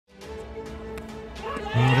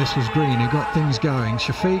this was Green who got things going.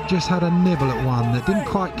 Shafiq just had a nibble at one that didn't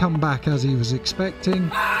quite come back as he was expecting.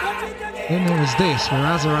 Then there was this where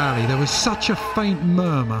Azhar Ali, there was such a faint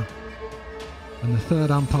murmur. And the third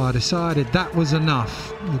umpire decided that was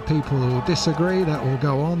enough. The people will disagree, that will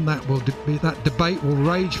go on, that debate will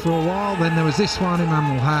rage for a while. Then there was this one,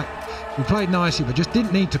 Imam Haq, who played nicely but just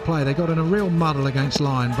didn't need to play. They got in a real muddle against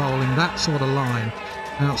line, bowling that sort of line.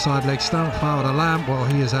 Outside leg stump, Fawad Alam, well,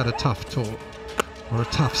 he has had a tough tour, or a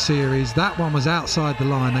tough series. That one was outside the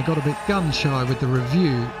line. They got a bit gun shy with the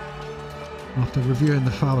review. After reviewing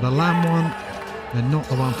the Fawad Alam one, then not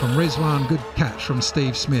the one from Rizwan. Good catch from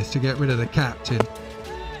Steve Smith to get rid of the captain.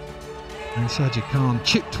 And Sajid Khan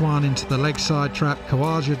chipped one into the leg side trap.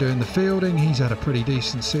 Khawaja doing the fielding. He's had a pretty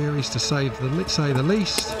decent series to say the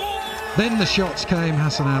least. Then the shots came.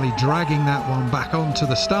 Hassan Ali dragging that one back onto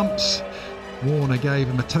the stumps. Warner gave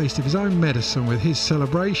him a taste of his own medicine with his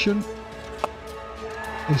celebration.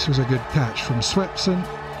 This was a good catch from Swepson.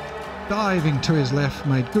 Diving to his left,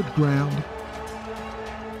 made good ground.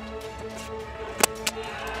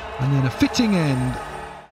 And then a fitting end